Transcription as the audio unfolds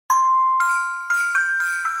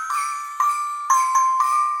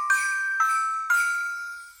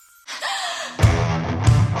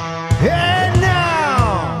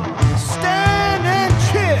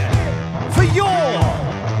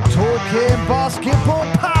Basketball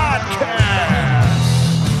Podcast.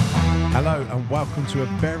 Hello and welcome to a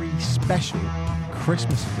very special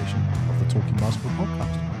Christmas edition of the Talking Basketball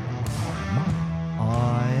Podcast.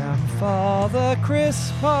 I am Father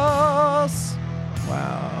Christmas.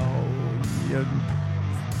 Wow, you're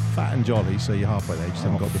fat and jolly, so you're halfway there. You just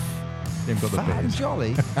haven't got the Fat and beard.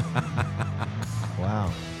 jolly.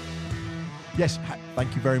 Wow. Yes,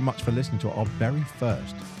 thank you very much for listening to our very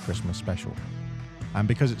first Christmas special. And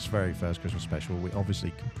because it's very first Christmas special, we're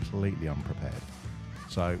obviously completely unprepared.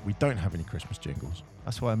 So we don't have any Christmas jingles.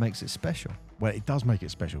 That's why it makes it special. Well, it does make it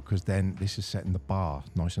special because then this is setting the bar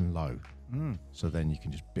nice and low. So then you can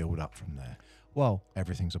just build up from there. Well,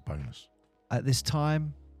 Everything's a bonus. at this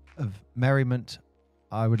time of merriment,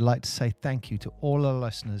 I would like to say thank you to all our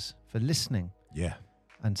listeners for listening Yeah.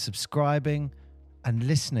 and subscribing and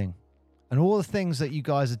listening and all the things that you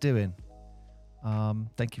guys are doing.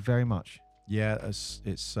 Thank you very much. Yeah, it's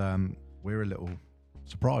we're a little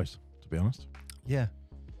surprised, to be honest. Yeah.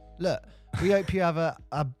 Look, we hope you have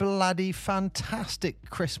a bloody fantastic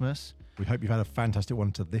Christmas We hope you've had a fantastic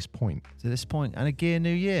one to this point. to this point and a gear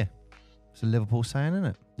new year. It's a Liverpool saying, isn't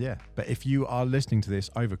it? Yeah. But if you are listening to this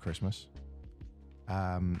over Christmas,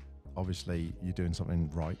 obviously you're doing something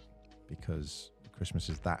right because Christmas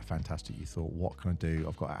is that fantastic. You thought, what can I do?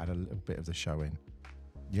 I've got to add a little bit of the show in.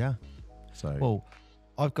 Yeah. So, Well,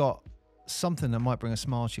 I've got something that might bring a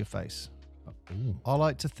smile to your face. ooh, I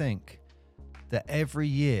like to think that every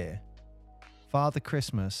year, Father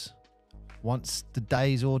Christmas, once the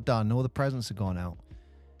day's all done, all the presents are gone out,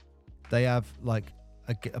 they have like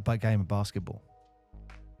a game of basketball.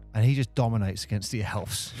 And he just dominates against the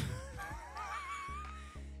elves.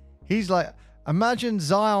 He's like, imagine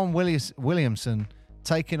Zion Williamson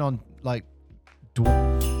taking on like...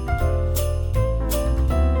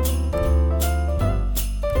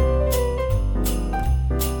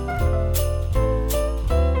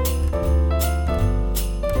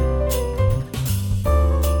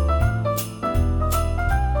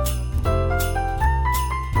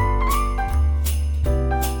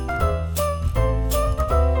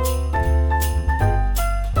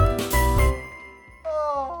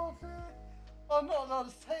 Oh, I'm not allowed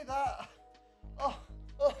to say that.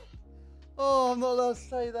 Oh, I'm not allowed to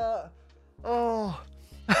say that. Oh,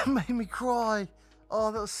 that made me cry.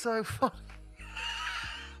 Oh, that was so funny.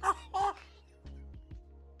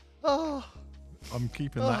 Oh, I'm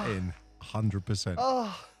keeping that in 100%.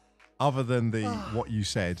 oh, Other than the what you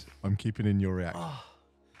said, I'm keeping in your reaction.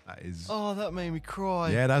 That is... oh, that made me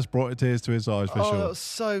cry. Yeah, that's brought tears to his eyes for Oh, sure. that was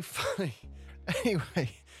so funny. Anyway.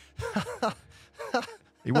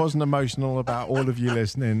 He wasn't emotional about all of you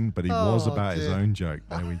listening, but he was Oh, about his dear. own joke.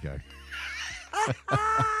 There we go.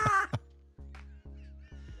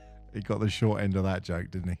 He got the short end of that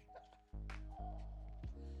joke, didn't he?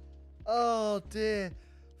 Oh dear.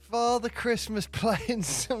 Father Christmas playing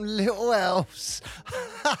some little elves.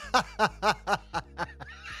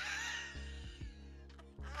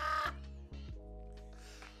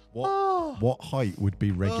 What height would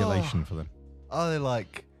be regulation for them? Are they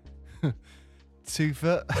like 2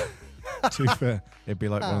 foot? 2 foot. It'd be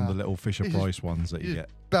like one of the little Fisher He's just- Price ones that you Just get.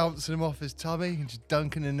 bouncing them off his tummy and just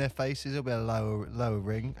dunking in their faces. It'll be a lower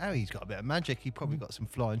ring. Oh, he's got a bit of magic. He probably got some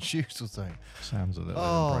flying shoes or something. Sounds a little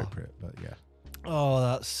Oh. inappropriate, but yeah. Oh,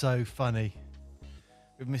 that's so funny.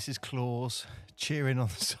 With Mrs. Claus cheering on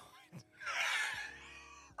the side.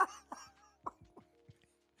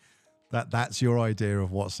 That's your idea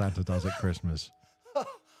of what Santa does at Christmas.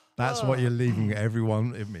 That's what you're leaving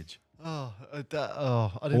everyone image. Oh, I didn't All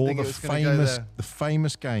think the it was going to go there.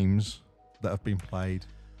 famous games that have been played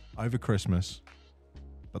over Christmas,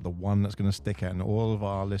 but the one that's going to stick out in all of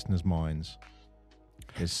our listeners' minds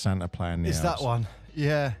is Santa playing the Is that elves. one?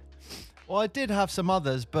 Yeah. Well, I did have some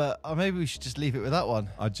others, but maybe we should just leave it with that one.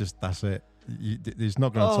 That's it. It's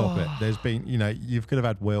not going to top it. There's been, you could have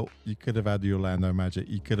had Wilt, you could have had the Orlando Magic,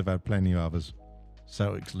 you could have had plenty of others.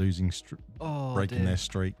 Celtics losing, breaking their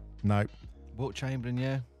streak. No, Wilt Chamberlain,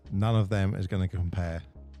 yeah. none of them is going to compare.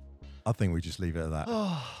 I think we just leave it at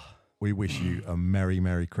that. We wish you a Merry,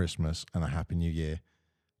 Merry Christmas and a Happy New Year.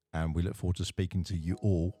 And we look forward to speaking to you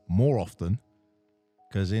all more often,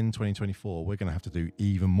 because in 2024, we're going to have to do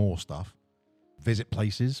even more stuff. Visit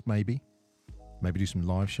places, maybe do some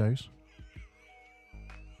live shows.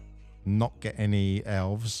 Not get any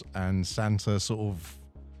elves and Santa sort of...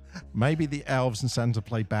 Maybe the elves and Santa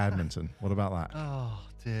play badminton. What about that? Oh,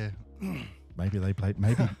 dear. Maybe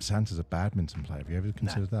Santa's a badminton player. Have you ever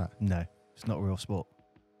considered that? No, it's not a real sport.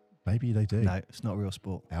 Maybe they do. No, it's not a real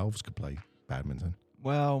sport. Elves could play badminton.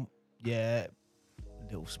 Well, yeah,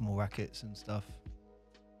 little small rackets and stuff.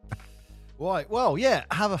 Right. Well, yeah.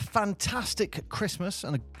 Have a fantastic Christmas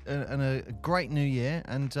and a great New Year.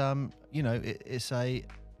 And it's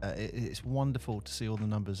wonderful to see all the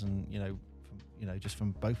numbers, and just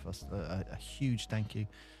from both of us, a huge thank you.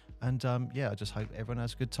 And I just hope everyone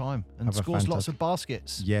has a good time and scores lots of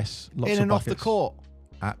baskets. Yes, lots in of and buckets. off the court.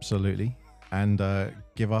 Absolutely. And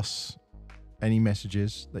give us any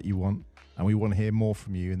messages that you want, and we want to hear more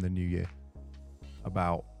from you in the new year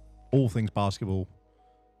about all things basketball.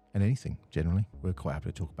 And anything, generally. We're quite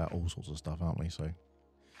happy to talk about all sorts of stuff, aren't we? So,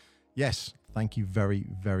 yes, thank you very,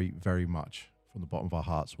 very, very much from the bottom of our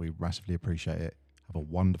hearts. We massively appreciate it. Have a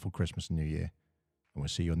wonderful Christmas and New Year. And we'll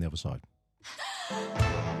see you on the other side.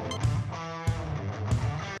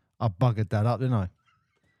 I buggered that up, didn't I?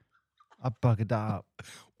 I buggered that up.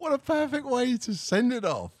 What a perfect way to send it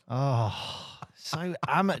off. Oh, so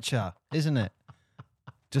amateur, isn't it?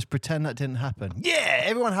 Just pretend that didn't happen. Yeah,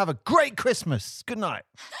 everyone have a great Christmas. Good night.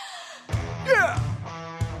 Yeah.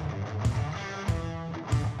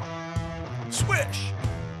 Swish.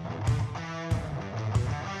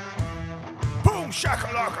 Boom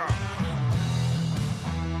shakalaka.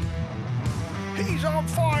 He's on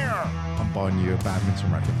fire. I'm buying you a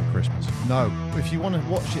badminton racket for Christmas. No, if you want to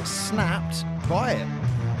watch it snapped, buy it.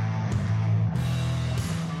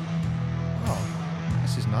 Oh,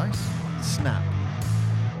 this is nice. Snap.